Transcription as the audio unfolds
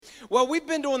Well, we've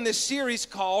been doing this series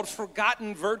called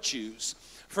Forgotten Virtues.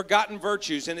 Forgotten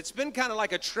Virtues, and it's been kind of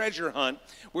like a treasure hunt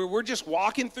where we're just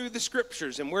walking through the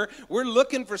scriptures and we're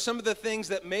looking for some of the things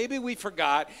that maybe we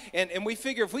forgot, and we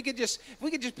figure if we could just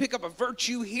pick up a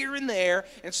virtue here and there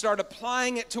and start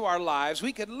applying it to our lives,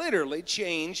 we could literally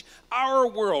change our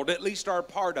world, at least our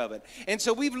part of it. And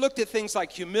so we've looked at things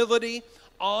like humility,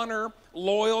 honor,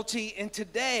 loyalty, and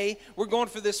today we're going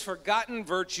for this forgotten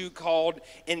virtue called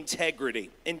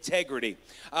integrity. Integrity.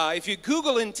 If you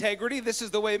Google integrity, this is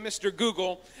the way Mr.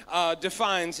 Google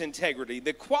defines integrity: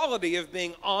 the quality of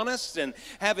being honest and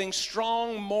having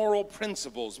strong moral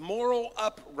principles, moral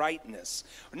uprightness.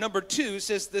 Number 2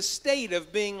 says the state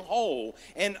of being whole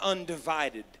and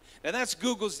undivided. Now, that's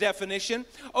Google's definition.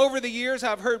 Over the years,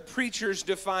 I've heard preachers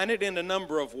define it in a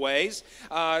number of ways.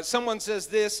 Someone says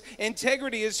this: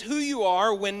 integrity is who you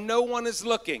are when no one is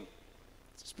looking.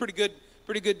 It's a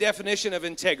pretty good definition of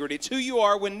integrity. It's who you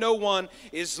are when no one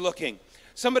is looking.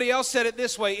 Somebody else said it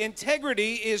this way: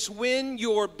 integrity is when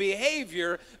your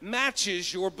behavior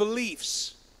matches your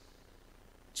beliefs.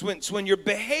 It's when your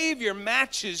behavior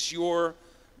matches your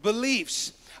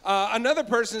beliefs. Another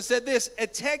person said this: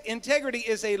 integrity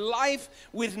is a life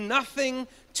with nothing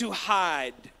to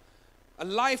hide. A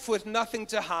life with nothing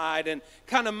to hide. And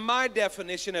kind of my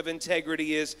definition of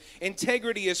integrity is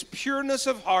pureness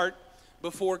of heart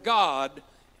before God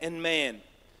and man.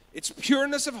 It's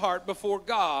pureness of heart before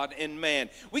God and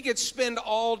man. We could spend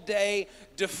all day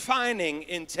defining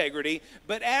integrity,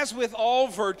 but as with all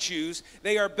virtues,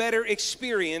 they are better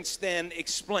experienced than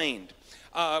explained.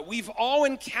 We've all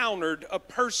encountered a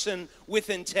person with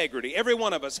integrity. Every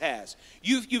one of us has.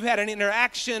 You've had an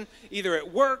interaction either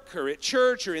at work or at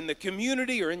church or in the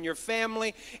community or in your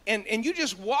family, and you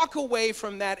just walk away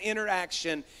from that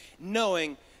interaction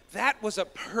knowing that was a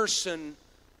person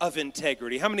of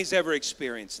integrity. How many's ever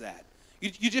experienced that?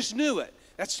 You just knew it.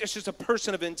 That's just a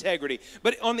person of integrity.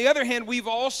 But on the other hand, we've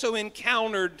also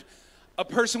encountered a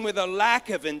person with a lack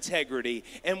of integrity.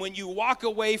 And when you walk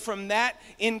away from that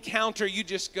encounter, you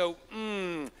just go,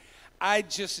 I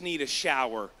just need a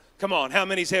shower. Come on, how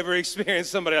many's ever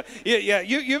experienced somebody else? Yeah,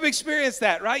 you've experienced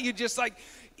that, right? You just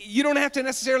you don't have to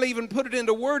necessarily even put it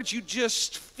into words. You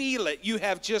just feel it. You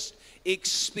have just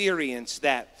experienced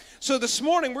that. So this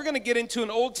morning, we're going to get into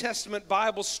an Old Testament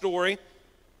Bible story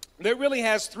that really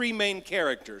has 3 main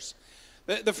characters.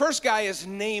 The first guy is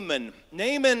Naaman.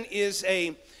 Naaman is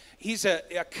He's a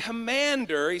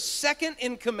commander. He's second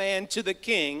in command to the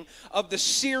king of the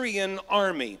Syrian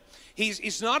army.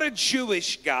 He's not a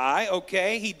Jewish guy,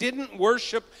 okay? He didn't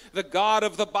worship the God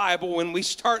of the Bible when we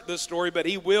start the story, but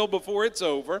he will before it's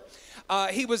over.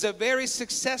 He was a very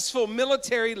successful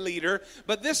military leader,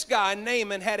 but this guy,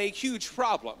 Naaman, had a huge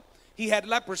problem. He had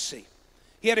leprosy.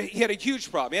 He had a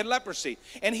huge problem. He had leprosy.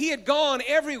 And he had gone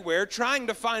everywhere trying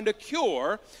to find a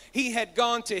cure. He had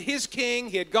gone to his king.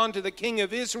 He had gone to the king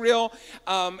of Israel.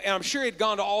 And I'm sure he had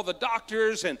gone to all the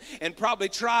doctors and probably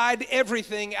tried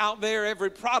everything out there,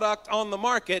 every product on the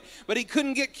market. But he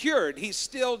couldn't get cured. He's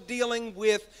still dealing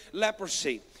with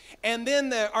leprosy. And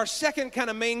then our second kind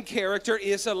of main character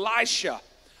is Elisha.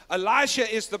 Elisha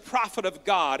is the prophet of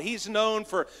God. He's known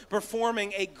for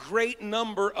performing a great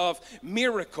number of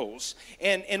miracles.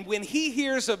 And when he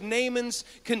hears of Naaman's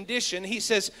condition, he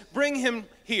says, bring him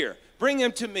here. Bring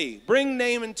him to me. Bring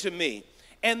Naaman to me.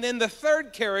 And then the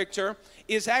third character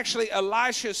is actually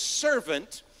Elisha's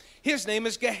servant. His name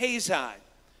is Gehazi.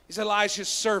 He's Elisha's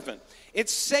servant.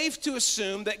 It's safe to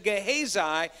assume that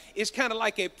Gehazi is kind of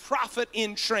like a prophet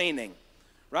in training.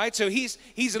 Right? So he's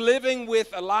living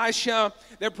with Elisha.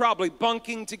 They're probably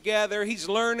bunking together. He's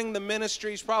learning the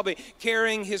ministry. He's probably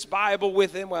carrying his Bible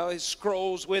with him, his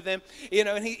scrolls with him. You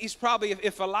know, and he's probably,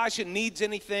 if Elisha needs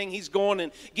anything, he's going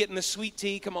and getting the sweet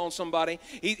tea. Come on, somebody.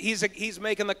 He's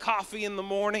making the coffee in the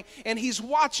morning, and he's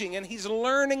watching, and he's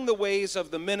learning the ways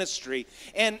of the ministry.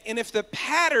 And if the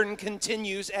pattern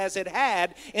continues as it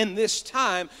had in this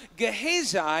time,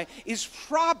 Gehazi is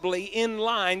probably in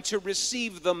line to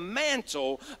receive the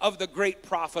mantle of the great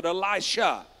prophet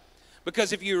Elisha.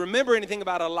 Because if you remember anything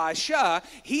about Elisha,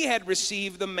 he had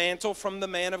received the mantle from the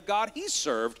man of God he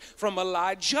served, from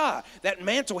Elijah. That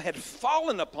mantle had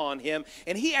fallen upon him,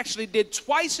 and he actually did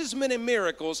twice as many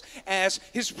miracles as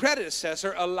his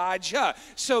predecessor, Elijah.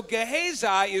 So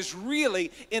Gehazi is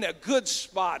really in a good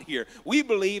spot here. We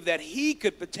believe that he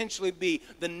could potentially be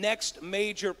the next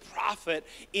major prophet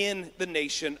in the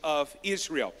nation of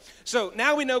Israel. So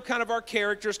now we know kind of our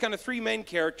characters, kind of 3 main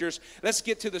characters. Let's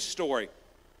get to the story.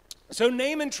 So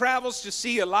Naaman travels to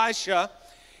see Elisha,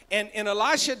 and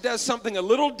Elisha does something a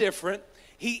little different.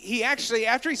 He actually,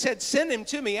 after he said, send him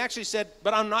to me, he actually said,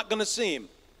 but I'm not going to see him.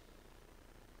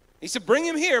 He said, bring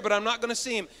him here, but I'm not going to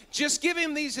see him. Just give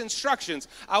him these instructions.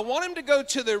 I want him to go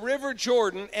to the river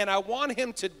Jordan, and I want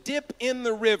him to dip in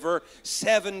the river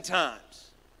 7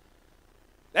 times.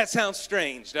 That sounds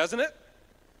strange, doesn't it?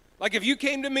 Like if you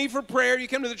came to me for prayer, you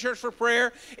came to the church for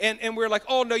prayer, and we're like,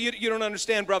 oh, no, you don't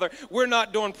understand, brother. We're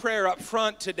not doing prayer up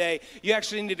front today. You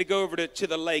actually need to go over to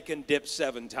the lake and dip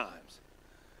 7 times.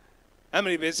 How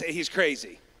many of you say he's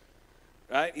crazy?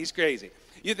 Right? He's crazy.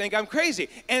 You think I'm crazy.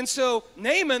 And so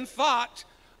Naaman thought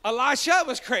Elisha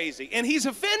was crazy, and he's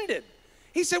offended.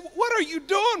 He said, what are you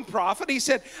doing, prophet? He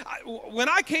said, when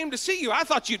I came to see you, I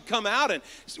thought you'd come out and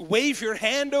wave your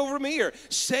hand over me or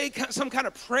say some kind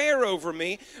of prayer over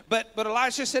me. But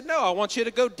Elisha said, no, I want you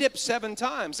to go dip 7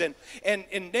 times. And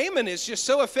Naaman is just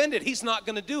so offended, he's not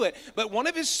going to do it. But one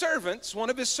of his servants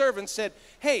said,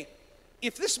 hey,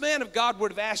 if this man of God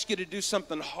would have asked you to do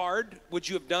something hard, would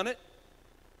you have done it?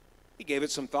 He gave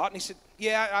it some thought, and he said,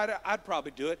 yeah, I'd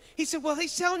probably do it. He said, well,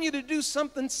 he's telling you to do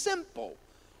something simple.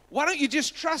 Why don't you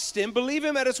just trust him, believe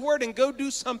him at his word, and go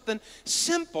do something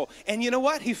simple? And you know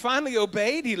what? He finally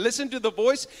obeyed. He listened to the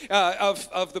voice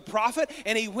of the prophet,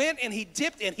 and he went and he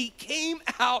dipped, and he came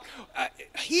out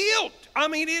healed. I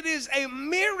mean, it is a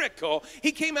miracle.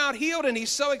 He came out healed, and he's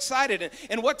so excited.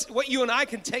 And what you and I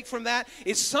can take from that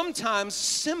is sometimes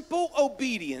simple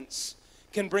obedience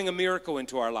can bring a miracle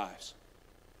into our lives.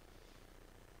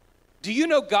 Do you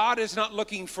know God is not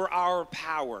looking for our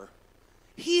power?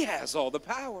 He has all the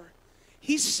power.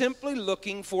 He's simply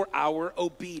looking for our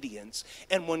obedience.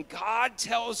 And when God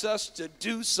tells us to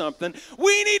do something,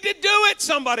 we need to do it.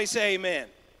 Somebody say amen.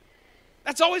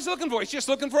 That's all he's looking for. He's just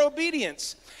looking for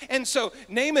obedience. And so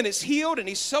Naaman is healed, and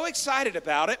he's so excited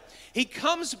about it. He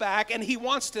comes back, and he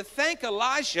wants to thank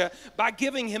Elisha by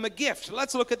giving him a gift.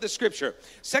 Let's look at the scripture.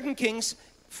 2 Kings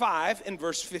 5 and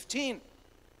verse 15.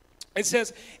 It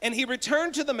says, and he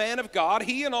returned to the man of God,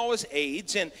 he and all his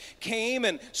aides, and came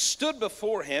and stood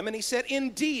before him. And he said,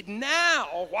 indeed,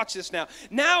 now, watch this now,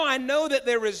 now I know that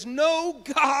there is no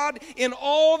God in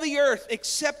all the earth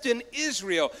except in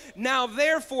Israel. Now,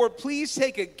 therefore, please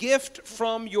take a gift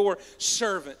from your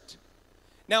servant.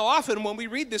 Now, often when we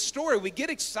read this story, we get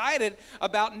excited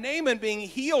about Naaman being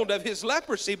healed of his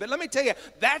leprosy. But let me tell you,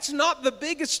 that's not the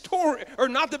biggest story, or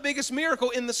not the biggest miracle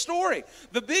in the story.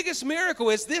 The biggest miracle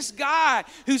is this guy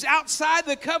who's outside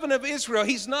the covenant of Israel.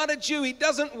 He's not a Jew. He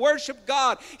doesn't worship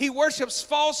God. He worships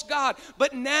false God.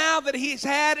 But now that he's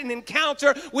had an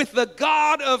encounter with the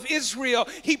God of Israel,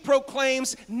 he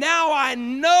proclaims, now I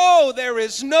know there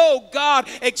is no God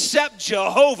except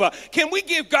Jehovah. Can we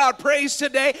give God praise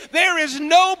today? There is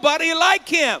nobody like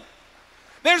him.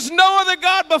 There's no other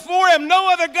God before him,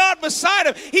 no other God beside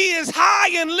him. He is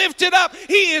high and lifted up.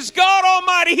 He is God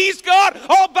Almighty. He's God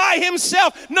all by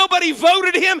himself. Nobody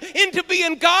voted him into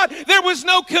being God. There was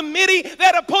no committee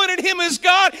that appointed him as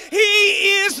God. He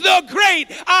is the great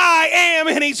I am,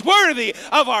 and he's worthy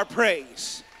of our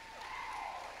praise.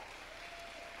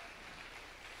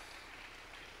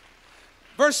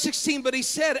 Verse 16, but he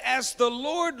said, as the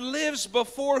Lord lives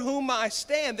before whom I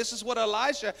stand. This is what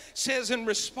Elisha says in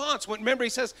response. Remember, he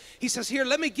says, here,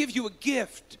 let me give you a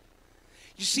gift.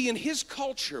 You see, in his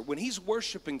culture, when he's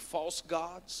worshiping false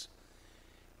gods,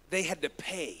 they had to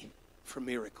pay for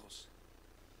miracles.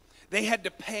 They had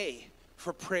to pay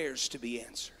for prayers to be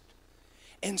answered.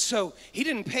 And so he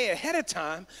didn't pay ahead of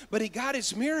time, but he got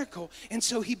his miracle. And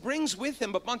so he brings with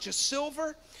him a bunch of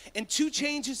silver and 2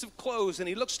 changes of clothes. And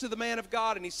he looks to the man of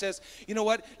God and he says, you know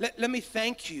what, let me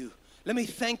thank you. Let me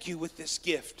thank you with this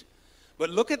gift.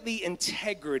 But look at the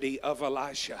integrity of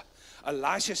Elisha.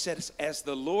 Elisha says, as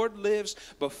the Lord lives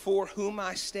before whom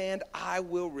I stand, I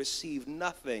will receive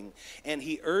nothing. And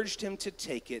he urged him to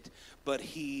take it, but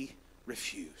he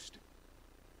refused.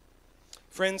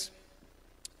 Friends,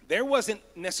 there wasn't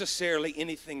necessarily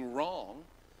anything wrong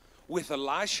with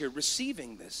Elisha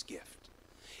receiving this gift.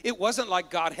 It wasn't like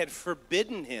God had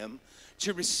forbidden him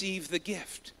to receive the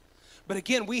gift. But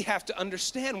again, we have to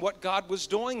understand what God was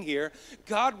doing here.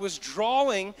 God was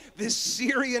drawing this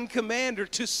Syrian commander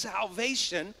to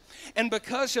salvation. And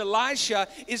because Elisha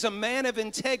is a man of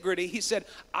integrity, he said,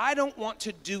 I don't want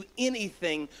to do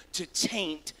anything to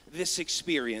taint this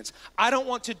experience. I don't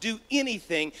want to do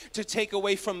anything to take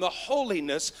away from the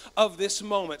holiness of this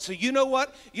moment. So you know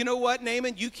what? You know what,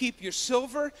 Naaman? You keep your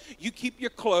silver, you keep your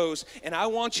clothes, and I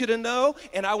want you to know,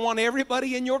 and I want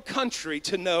everybody in your country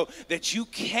to know that you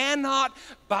cannot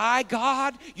buy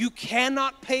God. You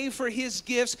cannot pay for his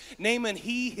gifts. Naaman,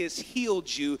 he has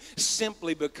healed you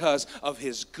simply because of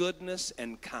his goodness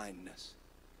and kindness.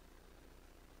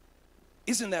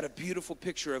 Isn't that a beautiful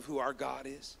picture of who our God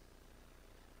is?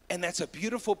 And that's a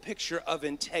beautiful picture of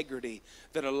integrity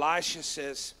that Elisha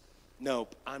says,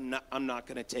 nope, I'm not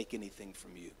going to take anything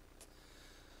from you.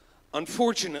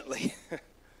 Unfortunately,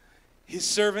 his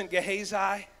servant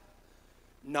Gehazi,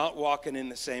 not walking in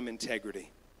the same integrity.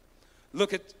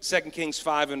 Look at 2 Kings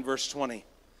 5 and verse 20.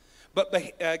 But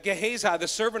Gehazi, the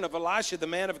servant of Elisha, the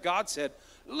man of God, said,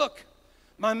 look,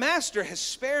 my master has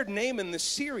spared Naaman the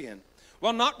Syrian,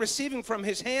 while not receiving from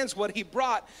his hands what he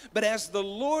brought. But as the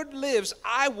Lord lives,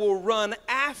 I will run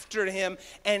after him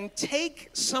and take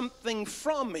something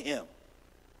from him.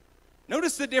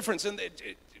 Notice the difference. In the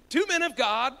two men of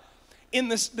God, in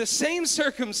the same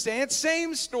circumstance,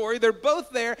 same story. They're both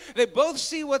there. They both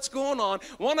see what's going on.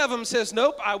 One of them says,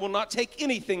 nope, I will not take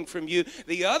anything from you.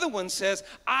 The other one says,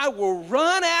 I will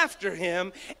run after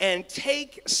him and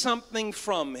take something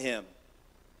from him.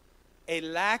 A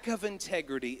lack of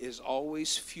integrity is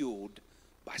always fueled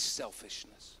by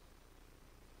selfishness.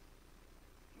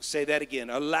 I'll say that again.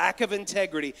 A lack of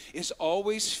integrity is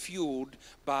always fueled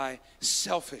by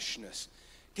selfishness.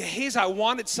 Gehazi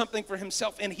wanted something for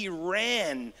himself, and he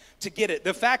ran to get it.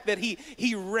 The fact that he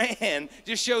ran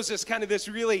just shows us kind of this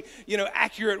really,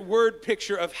 accurate word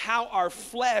picture of how our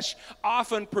flesh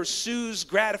often pursues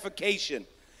gratification.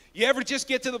 You ever just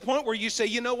get to the point where you say,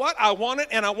 you know what, I want it,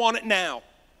 and I want it now.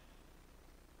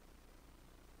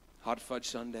 Hot fudge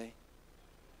sundae.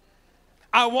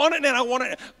 I want it and I want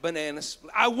it. Bananas.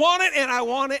 I want it and I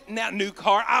want it now. New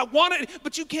car. I want it,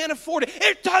 but you can't afford it.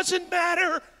 It doesn't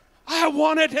matter. I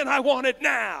want it and I want it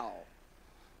now.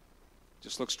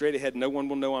 Just look straight ahead. No one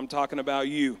will know I'm talking about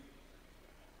you.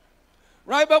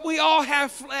 Right? But we all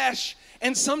have flesh.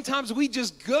 And sometimes we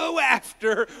just go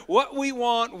after what we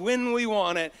want when we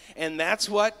want it. And that's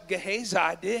what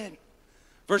Gehazi did.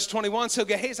 Verse 21, so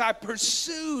Gehazi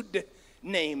pursued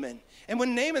Naaman. And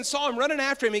when Naaman saw him running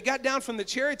after him, he got down from the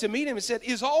chariot to meet him and said,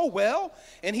 is all well?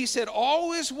 And he said,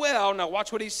 all is well. Now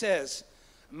watch what he says.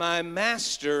 My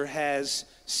master has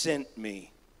sent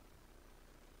me.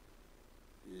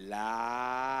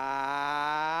 Lie,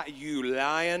 you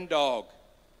lying dog.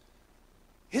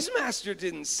 His master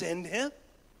didn't send him.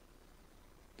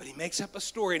 But he makes up a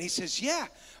story and he says, yeah,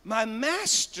 my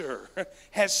master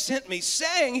has sent me,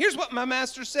 saying, here's what my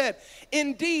master said.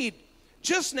 Indeed,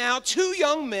 just now 2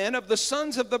 young men of the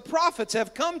sons of the prophets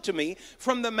have come to me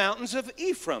from the mountains of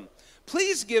Ephraim.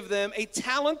 Please give them a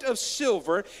talent of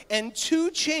silver and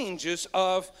 2 changes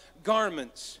of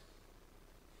garments.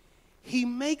 He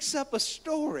makes up a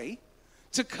story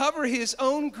to cover his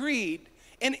own greed,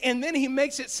 and then he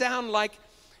makes it sound like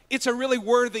it's a really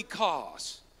worthy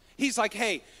cause. He's like,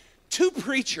 hey, 2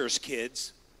 preachers,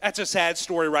 kids. That's a sad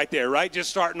story right there, right? Just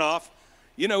starting off.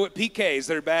 You know what, PKs,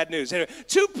 they're bad news. Anyway,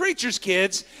 2 preachers'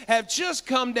 kids have just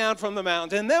come down from the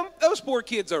mountain. And those poor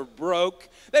kids are broke.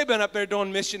 They've been up there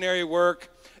doing missionary work.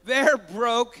 They're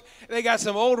broke. They got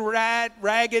some old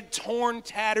ragged, torn,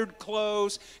 tattered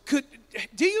clothes.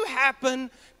 Do you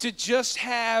happen to just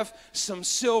have some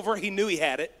silver? He knew he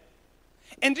had it.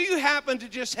 And do you happen to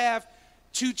just have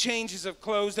 2 changes of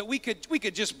clothes that we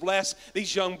could just bless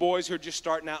these young boys who are just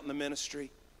starting out in the ministry?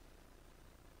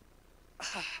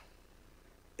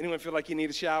 Anyone feel like you need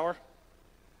a shower?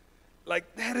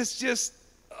 Like, that is just,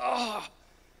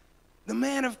 the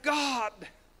man of God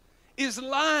is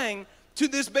lying to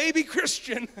this baby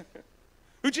Christian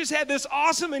who just had this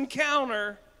awesome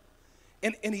encounter,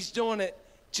 and he's doing it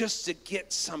just to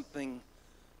get something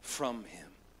from him.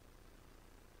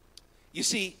 You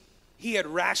see, he had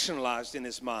rationalized in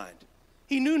his mind.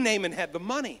 He knew Naaman had the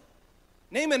money.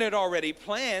 Naaman had already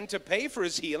planned to pay for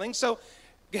his healing, so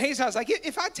Gehazi was like,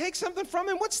 if I take something from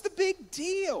him, what's the big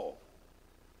deal?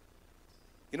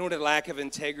 You know what a lack of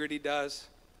integrity does?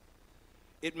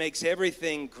 It makes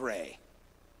everything gray.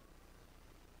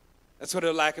 That's what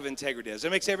a lack of integrity does.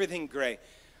 It makes everything gray.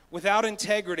 Without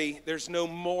integrity, there's no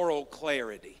moral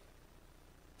clarity.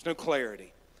 There's no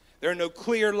clarity. There are no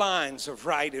clear lines of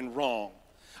right and wrong.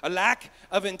 A lack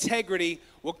of integrity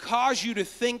will cause you to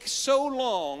think so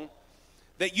long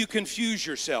that you confuse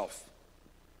yourself.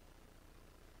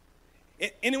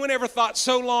 Anyone ever thought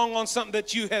so long on something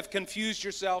that you have confused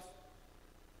yourself?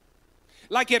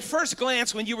 Like at first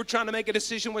glance, when you were trying to make a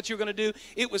decision what you were going to do,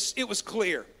 it was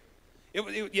clear.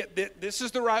 This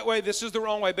is the right way, this is the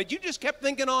wrong way. But you just kept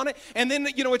thinking on it, and then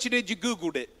you know what you did? You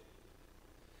Googled it.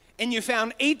 And you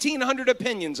found 1,800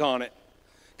 opinions on it.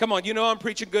 Come on, you know I'm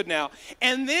preaching good now.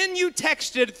 And then you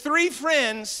texted 3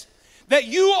 friends that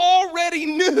you already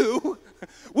knew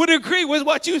would agree with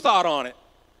what you thought on it.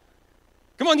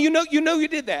 Come on, you know you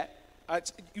did that.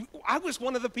 I was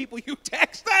one of the people you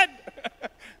texted.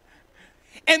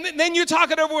 And then you talk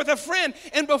it over with a friend,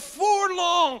 and before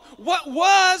long, what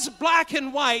was black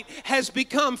and white has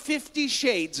become 50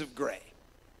 shades of gray.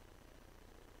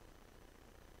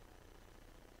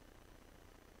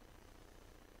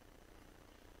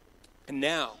 And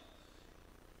now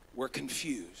we're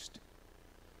confused.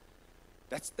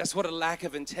 That's what a lack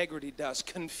of integrity does.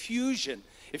 Confusion.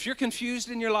 If you're confused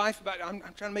in your life about, I'm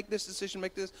trying to make this decision,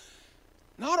 make this.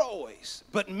 Not always,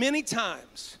 but many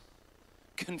times,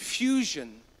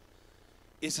 confusion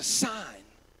is a sign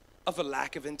of a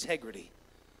lack of integrity.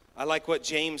 I like what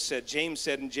James said. James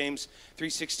said in James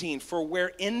 3:16, "For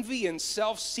where envy and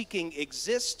self-seeking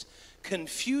exist,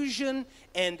 confusion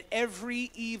and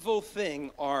every evil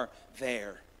thing are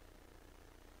there."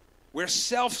 Where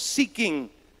self-seeking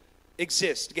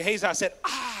exists. Gehazi said,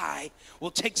 "I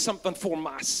will take something for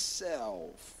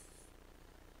myself."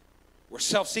 Where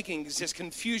self-seeking exists,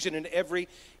 confusion and every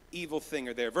evil thing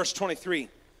are there. Verse 23.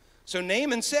 So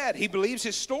Naaman said, he believes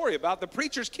his story about the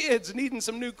preacher's kids needing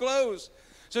some new clothes.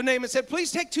 So Naaman said,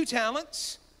 "Please take 2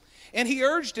 talents. And he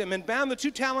urged him and bound the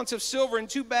 2 talents of silver in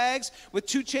 2 bags with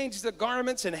 2 changes of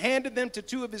garments and handed them to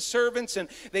 2 of his servants. And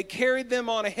they carried them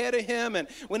on ahead of him. And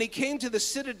when he came to the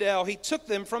citadel, he took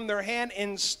them from their hand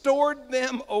and stored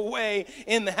them away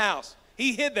in the house.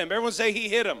 He hid them. Everyone say he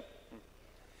hid them.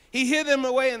 He hid them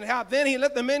away in the house. Then he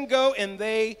let the men go and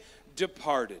they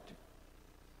departed.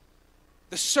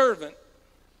 The servant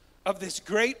of this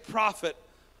great prophet,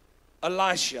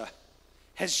 Elisha,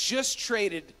 has just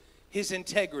traded his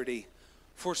integrity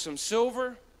for some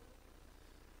silver,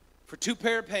 for 2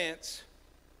 pair of pants,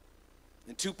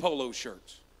 and 2 polo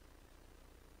shirts.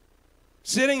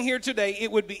 Sitting here today,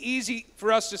 it would be easy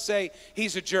for us to say,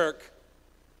 he's a jerk.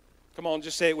 Come on,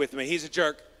 just say it with me. He's a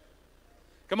jerk.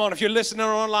 Come on, if you're listening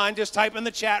online, just type in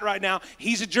the chat right now,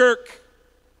 he's a jerk.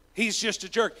 He's just a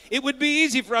jerk. It would be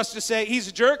easy for us to say he's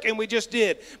a jerk, and we just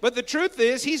did. But the truth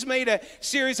is, he's made a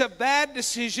series of bad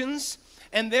decisions,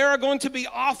 and there are going to be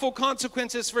awful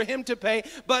consequences for him to pay.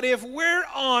 But if we're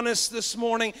honest this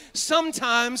morning,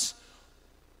 sometimes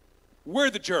we're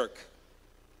the jerk.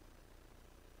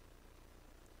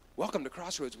 Welcome to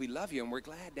Crossroads. We love you, and we're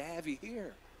glad to have you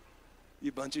here,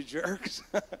 you bunch of jerks.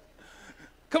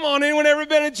 Come on, anyone ever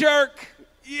been a jerk?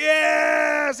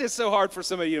 Yes! It's so hard for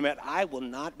some of you to admit, I will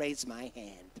not raise my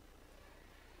hand.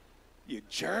 You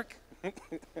jerk.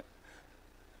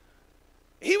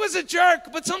 He was a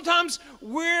jerk, but sometimes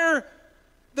we're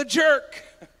the jerk.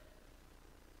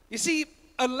 You see,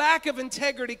 a lack of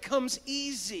integrity comes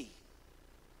easy.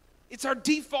 It's our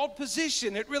default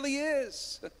position. It really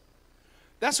is.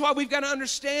 That's why we've got to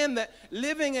understand that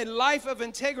living a life of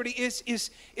integrity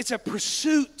it's a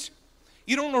pursuit.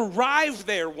 You don't arrive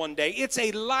there one day. It's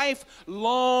a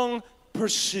lifelong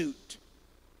pursuit.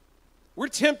 We're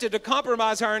tempted to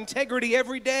compromise our integrity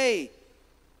every day.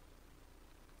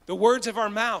 The words of our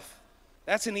mouth,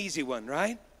 that's an easy one,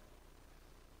 right?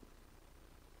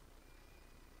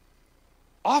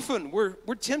 Often we're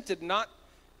tempted not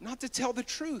to tell the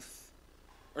truth,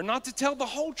 or not to tell the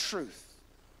whole truth,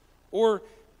 or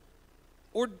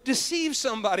deceive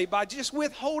somebody by just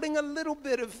withholding a little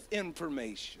bit of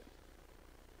information.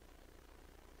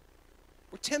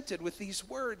 We're tempted with these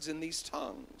words and these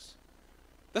tongues.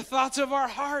 The thoughts of our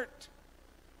heart.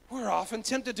 We're often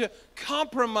tempted to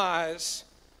compromise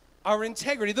our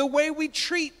integrity, the way we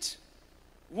treat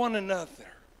one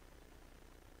another.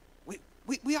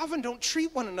 We often don't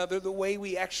treat one another the way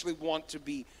we actually want to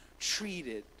be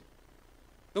treated.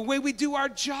 The way we do our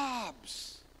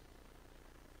jobs.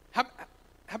 How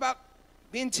about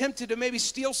being tempted to maybe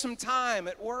steal some time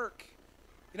at work?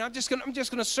 You know, I'm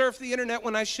just gonna surf the internet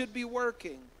when I should be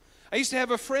working. I used to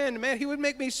have a friend, man, he would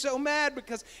make me so mad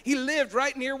because he lived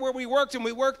right near where we worked and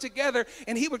we worked together,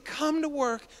 and he would come to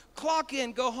work, clock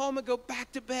in, go home and go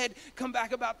back to bed, come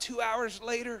back about 2 hours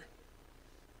later.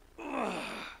 Ugh.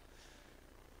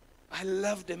 I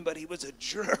loved him, but he was a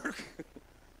jerk.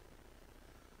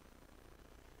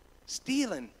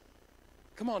 Stealing.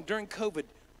 Come on, during COVID,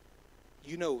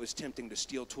 you know it was tempting to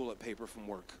steal toilet paper from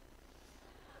work.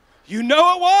 You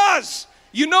know it was.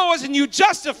 You know it was, and you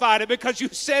justified it because you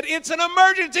said it's an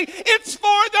emergency. It's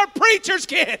for the preacher's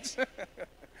kids.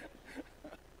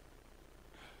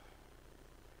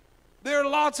 There are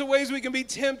lots of ways we can be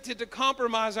tempted to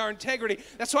compromise our integrity.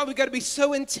 That's why we've got to be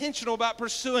so intentional about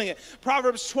pursuing it.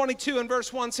 Proverbs 22 and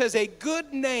verse 1 says, "A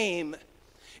good name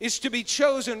is to be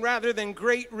chosen rather than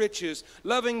great riches,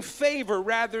 loving favor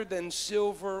rather than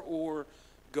silver or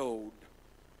gold."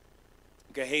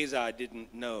 Gehazi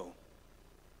didn't know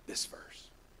this verse.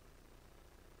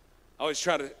 I always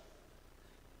try to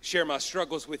share my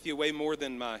struggles with you way more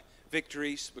than my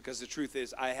victories, because the truth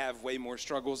is I have way more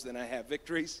struggles than I have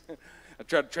victories. I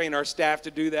try to train our staff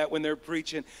to do that when they're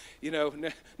preaching. You know,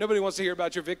 nobody wants to hear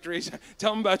about your victories.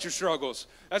 Tell them about your struggles.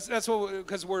 That's what,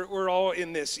 because we're all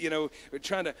in this, you know, we're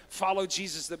trying to follow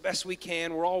Jesus the best we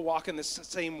can. We're all walking the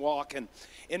same walk. And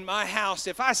in my house,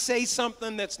 if I say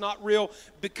something that's not real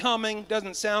becoming,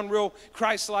 doesn't sound real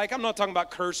Christ-like, I'm not talking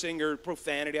about cursing or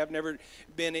profanity. I've never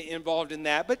been involved in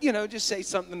that. But, you know, just say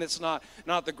something that's not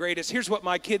the greatest. Here's what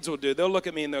my kids will do. They'll look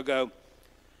at me and they'll go,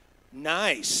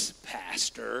 "Nice,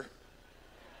 Pastor."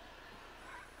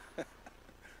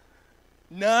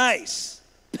 "Nice,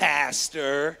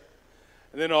 Pastor."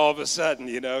 And then all of a sudden,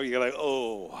 you know, you're like,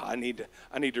 oh, I need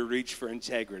to reach for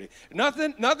integrity.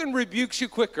 Nothing rebukes you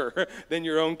quicker than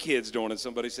your own kids doing it.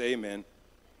 Somebody say amen.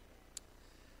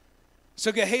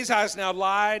 So Gehazi has now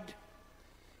lied.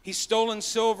 He's stolen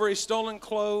silver. He's stolen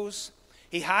clothes.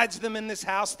 He hides them in this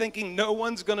house thinking no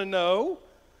one's going to know.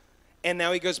 And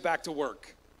now he goes back to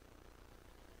work.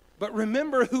 But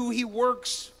remember who he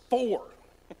works for.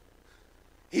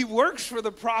 He works for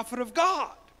the prophet of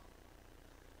God.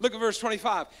 Look at verse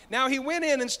 25. Now he went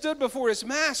in and stood before his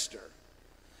master.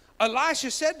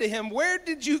 Elisha said to him, "Where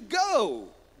did you go,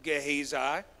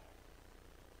 Gehazi?"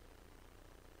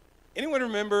 Anyone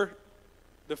remember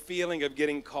the feeling of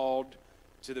getting called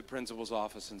to the principal's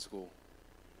office in school?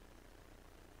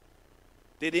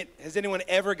 Has anyone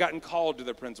ever gotten called to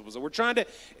the principal's? We're trying to,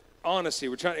 honesty,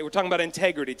 we're talking about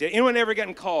integrity. Did anyone ever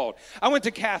gotten called? I went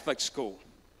to Catholic school.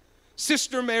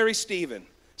 Sister Mary Stephen,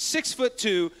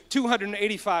 6'2",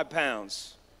 285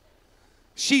 pounds.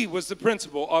 She was the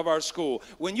principal of our school.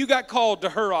 When you got called to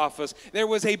her office, there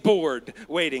was a board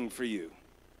waiting for you.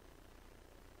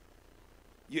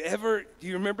 Do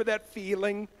you remember that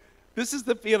feeling? This is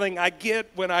the feeling I get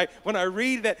when I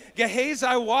read that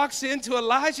Gehazi walks into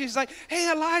Elijah. He's like, "Hey,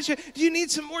 Elijah, do you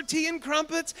need some more tea and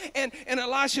crumpets?" And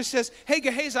Elisha says, "Hey,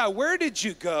 Gehazi, where did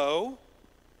you go?"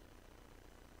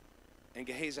 And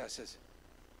Gehazi says,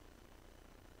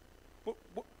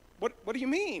 What do you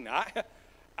mean?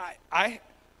 I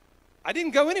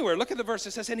didn't go anywhere. Look at the verse.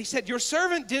 It says, and he said, "Your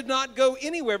servant did not go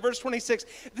anywhere." Verse 26,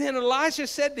 then Elisha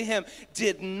said to him,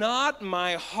 "Did not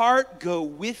my heart go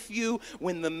with you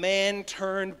when the man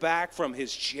turned back from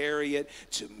his chariot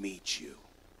to meet you?"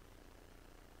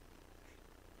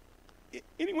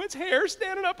 Anyone's hair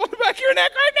standing up on the back of your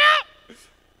neck right now?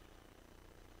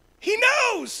 He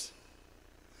knows.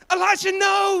 Elisha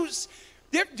knows.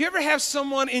 Do you ever have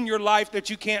someone in your life that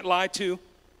you can't lie to?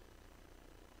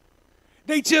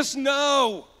 They just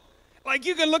know. Like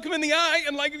you can look them in the eye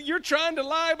and like you're trying to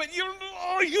lie, but you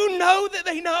know that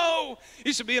they know. It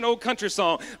used to be an old country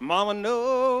song. Mama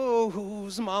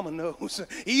knows, mama knows.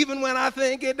 Even when I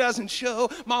think it doesn't show,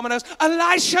 mama knows.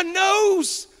 Elisha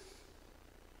knows.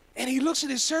 And he looks at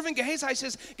his servant Gehazi. He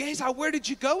says, "Gehazi, where did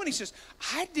you go?" And he says,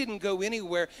 "I didn't go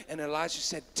anywhere." And Elisha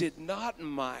said, "Did not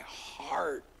my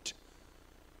heart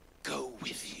go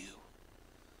with you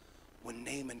when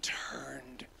Naaman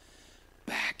turned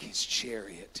back his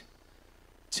chariot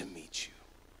to meet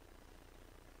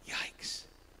you?" Yikes.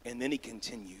 And then he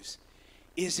continues,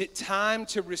 "Is it time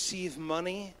to receive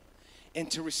money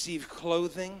and to receive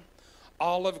clothing,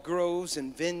 olive groves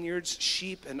and vineyards,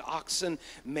 sheep and oxen,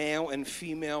 male and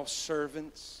female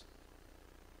servants?"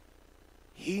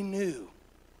 He knew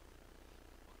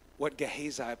what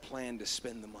Gehazi planned to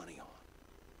spend the money on.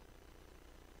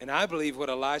 And I believe what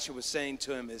Elisha was saying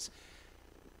to him is,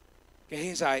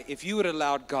 Gehazi, if you had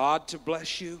allowed God to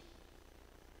bless you,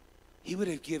 he would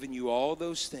have given you all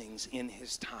those things in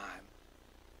his time.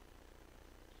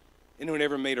 Anyone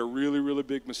ever made a really, really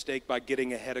big mistake by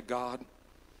getting ahead of God?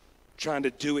 Trying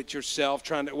to do it yourself,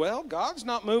 well, God's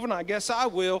not moving, I guess I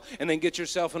will, and then get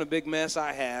yourself in a big mess.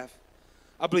 I have.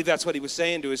 I believe that's what he was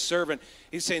saying to his servant.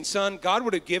 He's saying, "Son, God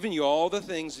would have given you all the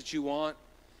things that you want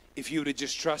if you would have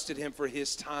just trusted him for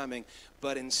his timing,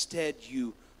 but instead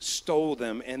you stole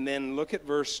them." And then look at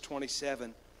verse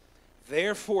 27.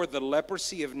 "Therefore the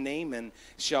leprosy of Naaman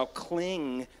shall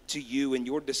cling to you and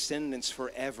your descendants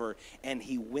forever." And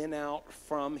he went out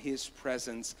from his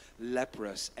presence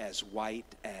leprous, as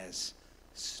white as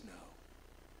snow.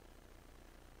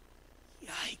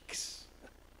 Yikes.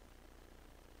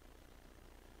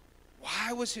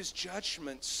 Why was his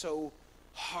judgment so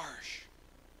harsh?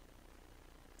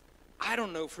 I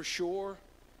don't know for sure,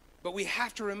 but we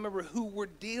have to remember who we're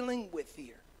dealing with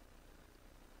here.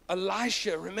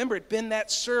 Elisha, remember, had been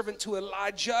that servant to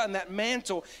Elijah, and that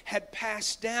mantle had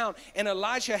passed down. And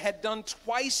Elijah had done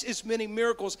twice as many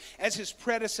miracles as his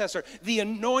predecessor. The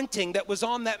anointing that was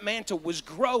on that mantle was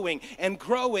growing and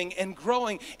growing and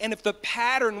growing. And if the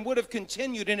pattern would have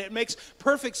continued, and it makes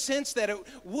perfect sense that it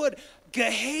would,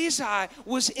 Gehazi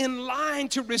was in line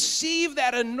to receive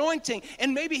that anointing,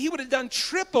 and maybe he would have done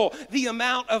triple the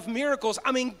amount of miracles.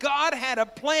 I mean, God had a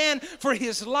plan for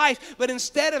his life, but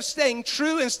instead of staying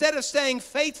true, instead of staying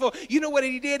faithful, you know what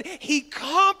he did? He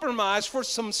compromised for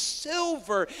some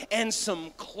silver and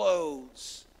some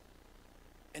clothes.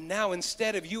 And now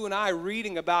instead of you and I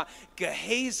reading about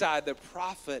Gehazi the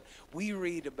prophet, we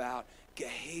read about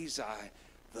Gehazi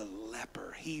the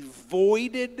leper. He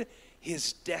voided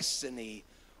his destiny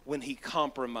when he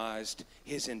compromised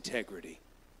his integrity.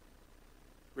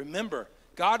 Remember,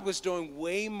 God was doing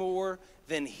way more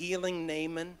than healing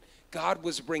Naaman. God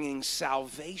was bringing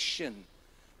salvation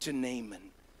to Naaman.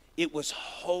 It was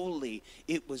holy,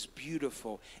 it was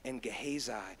beautiful, and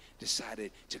Gehazi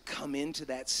decided to come into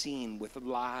that scene with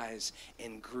lies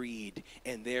and greed,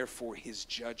 and therefore his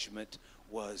judgment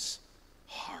was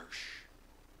harsh.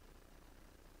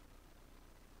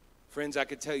 Friends, I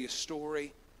could tell you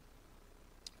story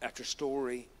after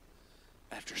story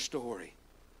after story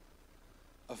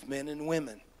of men and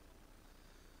women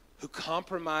who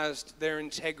compromised their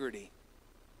integrity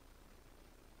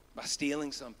by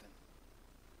stealing something,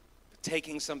 by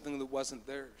taking something that wasn't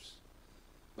theirs,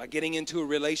 by getting into a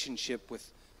relationship with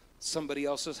somebody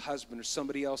else's husband or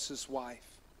somebody else's wife.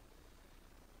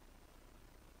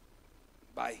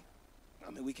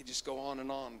 We could just go on and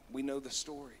on. We know the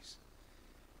stories.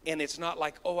 And it's not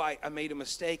like, oh, I made a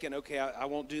mistake and okay, I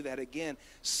won't do that again.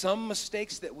 Some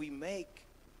mistakes that we make,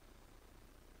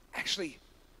 actually,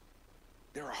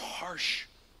 there are harsh,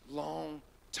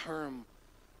 long-term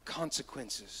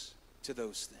consequences to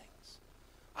those things.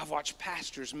 I've watched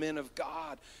pastors, men of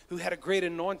God, who had a great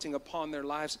anointing upon their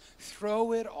lives,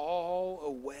 throw it all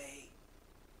away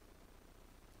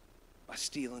by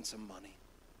stealing some money,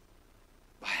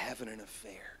 by having an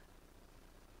affair.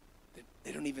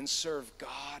 They don't even serve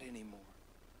God anymore.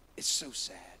 It's so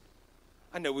sad.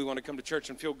 I know we want to come to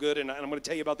church and feel good, and I'm going to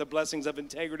tell you about the blessings of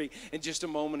integrity in just a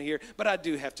moment here, but I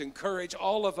do have to encourage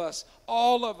all of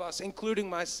us, including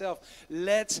myself,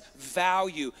 let's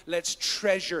value, let's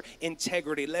treasure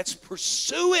integrity. Let's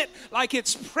pursue it like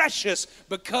it's precious,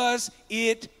 because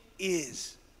it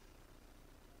is.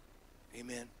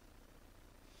 Amen.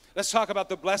 Let's talk about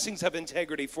the blessings of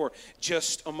integrity for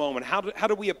just a moment. How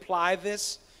do we apply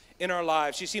this in our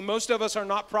lives? You see, most of us are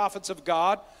not prophets of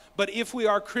God, but if we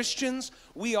are Christians,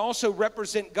 we also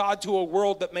represent God to a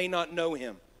world that may not know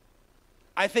him.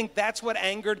 I think that's what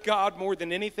angered God more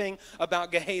than anything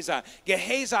about Gehazi.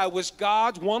 Gehazi was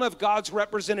one of God's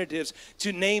representatives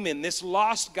to Naaman, this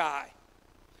lost guy.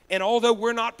 And although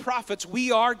we're not prophets,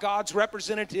 we are God's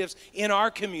representatives in our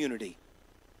community.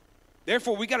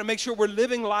 Therefore, we got to make sure we're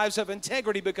living lives of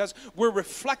integrity, because we're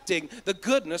reflecting the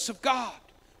goodness of God.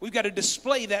 We've got to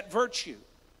display that virtue.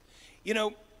 You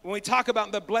know, when we talk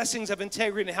about the blessings of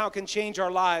integrity and how it can change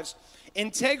our lives,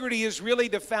 integrity is really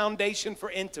the foundation for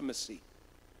intimacy.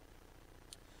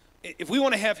 If we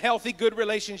want to have healthy, good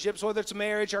relationships, whether it's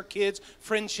marriage, our kids,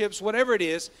 friendships, whatever it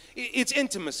is, it's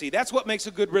intimacy. That's what makes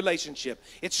a good relationship.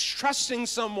 It's trusting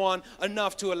someone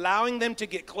enough to allowing them to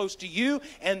get close to you,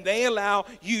 and they allow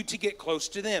you to get close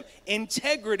to them.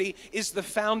 Integrity is the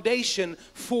foundation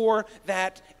for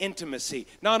that intimacy.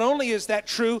 Not only is that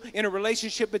true in a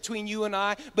relationship between you and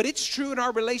I, but it's true in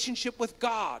our relationship with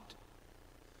God.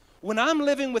 When I'm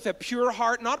living with a pure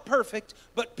heart, not perfect,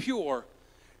 but pure,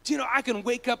 do you know, I can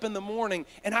wake up in the morning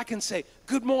and I can say,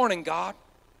 good morning, God.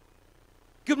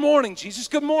 Good morning, Jesus.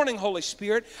 Good morning, Holy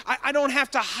Spirit. I don't have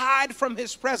to hide from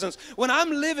his presence. When I'm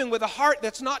living with a heart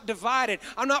that's not divided,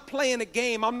 I'm not playing a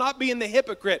game. I'm not being the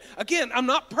hypocrite. Again, I'm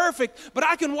not perfect, but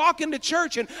I can walk into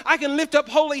church and I can lift up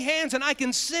holy hands and I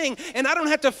can sing, and I don't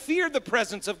have to fear the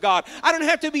presence of God. I don't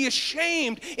have to be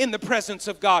ashamed in the presence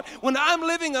of God. When I'm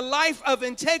living a life of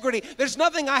integrity, there's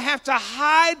nothing I have to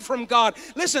hide from God.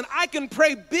 Listen, I can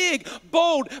pray big,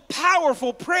 bold,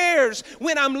 powerful prayers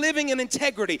when I'm living in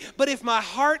integrity. But if my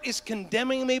heart is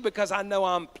condemning me because I know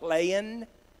I'm playing,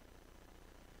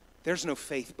 there's no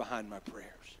faith behind my prayers.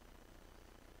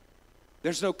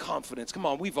 There's no confidence. Come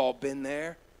on, we've all been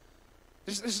there.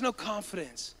 There's no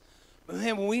confidence. But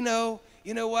man, when we know,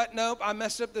 you know what, nope, I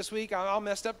messed up this week, I'll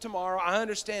mess up tomorrow, I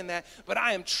understand that, but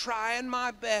I am trying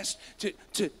my best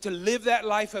to live that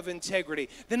life of integrity,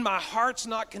 then my heart's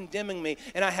not condemning me,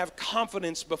 and I have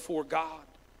confidence before God.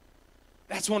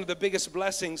 That's one of the biggest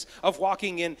blessings of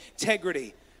walking in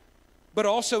integrity. But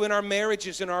also in our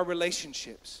marriages and our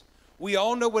relationships. We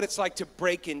all know what it's like to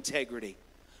break integrity.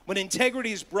 When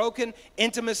integrity is broken,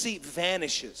 intimacy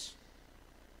vanishes.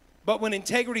 But when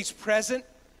integrity is present,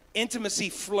 intimacy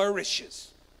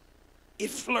flourishes. It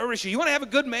flourishes. You want to have a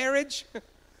good marriage?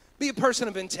 Be a person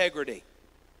of integrity.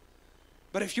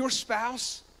 But if your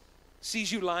spouse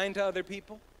sees you lying to other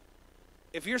people,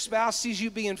 if your spouse sees you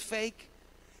being fake,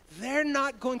 they're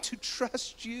not going to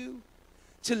trust you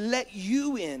to let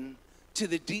you in to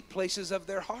the deep places of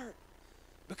their heart,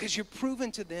 because you're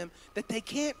proving to them that they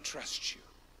can't trust you.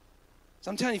 So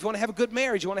I'm telling you, if you want to have a good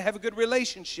marriage, you want to have a good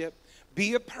relationship,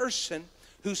 be a person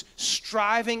who's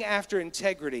striving after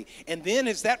integrity. And then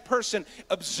as that person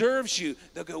observes you,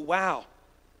 they'll go, wow,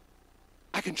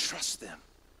 I can trust them.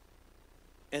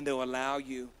 And they'll allow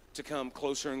you to come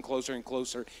closer and closer and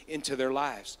closer into their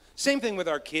lives. Same thing with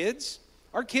our kids.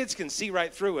 Our kids can see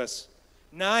right through us.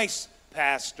 Nice,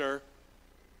 Pastor.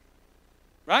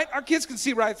 Right? Our kids can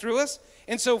see right through us.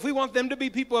 And so if we want them to be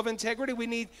people of integrity, we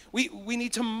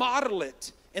need to model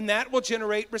it. And that will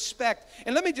generate respect.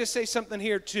 And let me just say something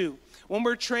here too. When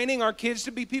we're training our kids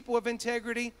to be people of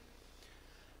integrity,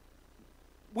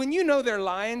 when you know they're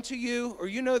lying to you or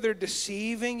you know they're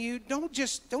deceiving you, don't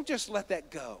just let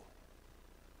that go.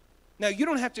 Now, you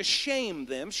don't have to shame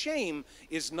them. Shame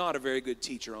is not a very good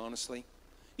teacher, honestly.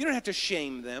 You don't have to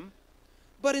shame them,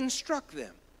 but instruct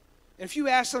them. And if you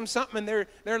ask them something and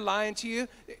they're lying to you,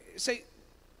 say,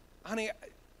 honey,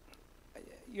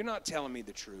 you're not telling me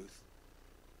the truth.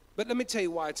 But let me tell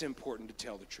you why it's important to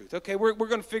tell the truth. Okay, we're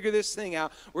going to figure this thing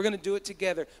out. We're going to do it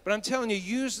together. But I'm telling you,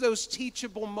 use those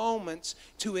teachable moments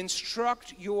to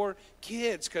instruct your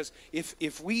kids. Because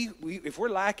if we're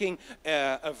lacking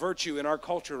a virtue in our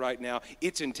culture right now,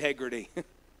 it's integrity.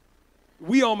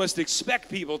 We almost expect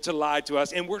people to lie to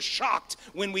us, and we're shocked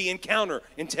when we encounter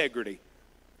integrity.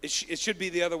 It should be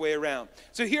the other way around.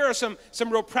 So here are some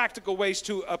real practical ways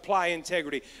to apply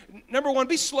integrity. Number one,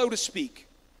 be slow to speak.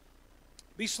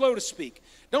 Be slow to speak.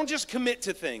 Don't just commit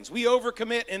to things. We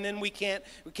overcommit and then we can't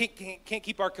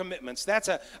keep our commitments. That's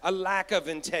a lack of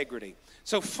integrity.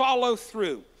 So follow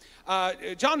through.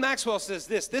 John Maxwell says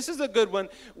this. This is a good one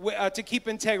to keep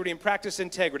integrity and practice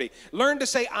integrity. Learn to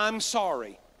say, I'm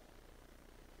sorry.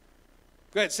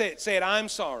 Go ahead, say it. Say it, I'm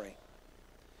sorry.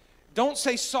 Don't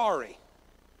say sorry.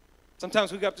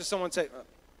 Sometimes we go up to someone and say,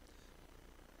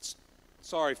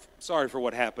 sorry for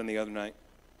what happened the other night.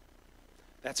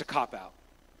 That's a cop-out.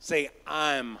 Say,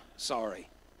 I'm sorry.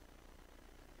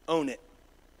 Own it.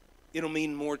 It'll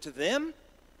mean more to them,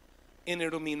 and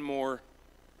it'll mean more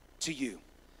to you.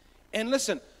 And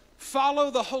listen,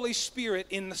 follow the Holy Spirit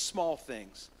in the small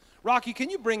things. Rocky, can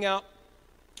you bring out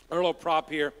our little prop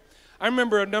here? I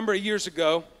remember a number of years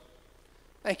ago.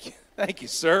 Thank you,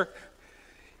 sir.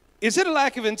 Is it a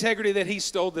lack of integrity that he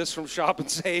stole this from Shop and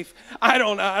Save? I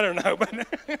don't know. But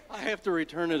I have to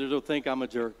return it. It'll think I'm a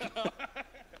jerk.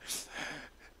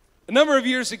 A number of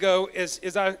years ago,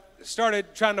 as I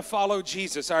started trying to follow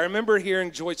Jesus, I remember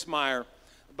hearing Joyce Meyer,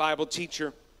 a Bible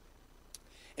teacher,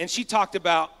 and she talked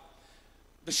about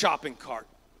the shopping cart,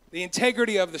 the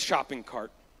integrity of the shopping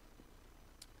cart.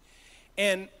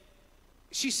 And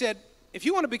she said, if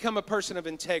you want to become a person of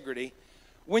integrity,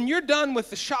 when you're done with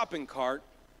the shopping cart,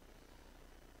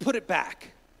 put it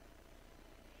back.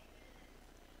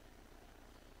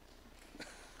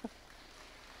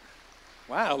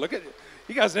 Wow, look at it.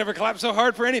 You guys never clap so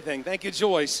hard for anything. Thank you,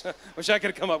 Joyce. Wish I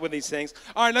could have come up with these things.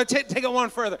 All right, now take it one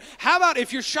further. How about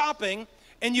if you're shopping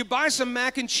and you buy some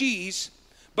mac and cheese,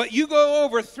 but you go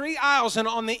over 3 aisles and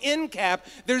on the end cap,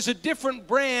 there's a different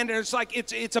brand and it's like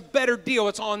it's a better deal.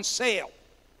 It's on sale.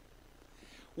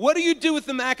 What do you do with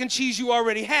the mac and cheese you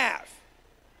already have?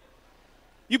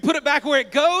 You put it back where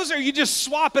it goes, or you just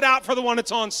swap it out for the one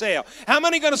that's on sale? How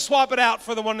many are going to swap it out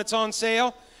for the one that's on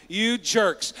sale? You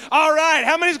jerks. All right,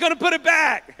 how many's going to put it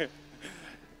back?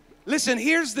 Listen,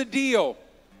 here's the deal.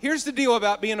 Here's the deal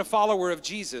about being a follower of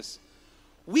Jesus.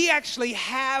 We actually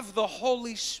have the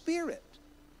Holy Spirit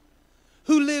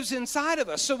who lives inside of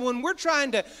us. So when we're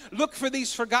trying to look for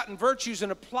these forgotten virtues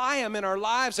and apply them in our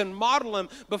lives and model them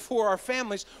before our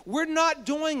families, we're not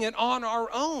doing it on our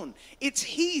own. It's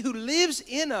He who lives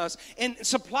in us and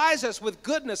supplies us with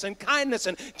goodness and kindness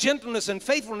and gentleness and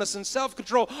faithfulness and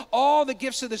self-control, all the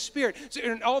gifts of the Spirit,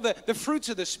 and all the fruits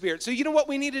of the Spirit. So you know what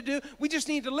we need to do? We just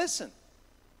need to listen.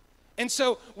 And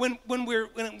so when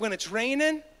it's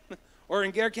raining or in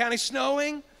Garrett County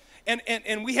snowing,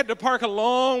 and we had to park a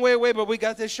long way away, but we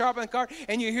got this shopping cart,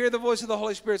 and you hear the voice of the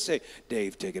Holy Spirit say,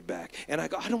 Dave, take it back. And I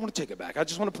go, I don't want to take it back. I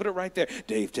just want to put it right there.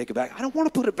 Dave, take it back. I don't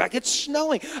want to put it back. It's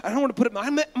snowing. I don't want to put it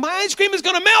back. My ice cream is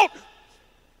going to melt.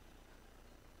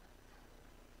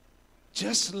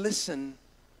 Just listen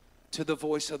to the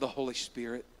voice of the Holy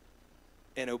Spirit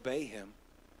and obey Him.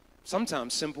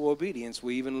 Sometimes simple obedience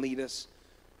will even lead us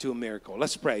to a miracle.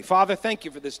 Let's pray. Father, thank you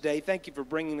for this day. Thank you for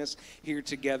bringing us here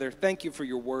together. Thank you for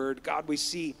your word. God, we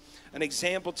see an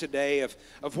example today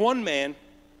of one man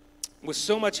with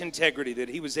so much integrity that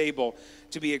he was able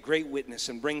to be a great witness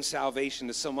and bring salvation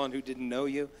to someone who didn't know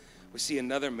you. We see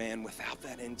another man without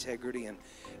that integrity, and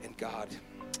God,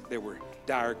 there were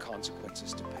dire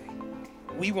consequences to pay.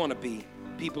 We want to be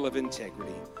people of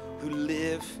integrity who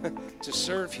live to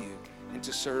serve you and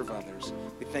to serve others.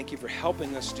 We thank you for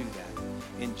helping us do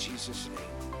that. In Jesus'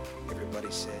 name,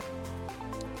 everybody said.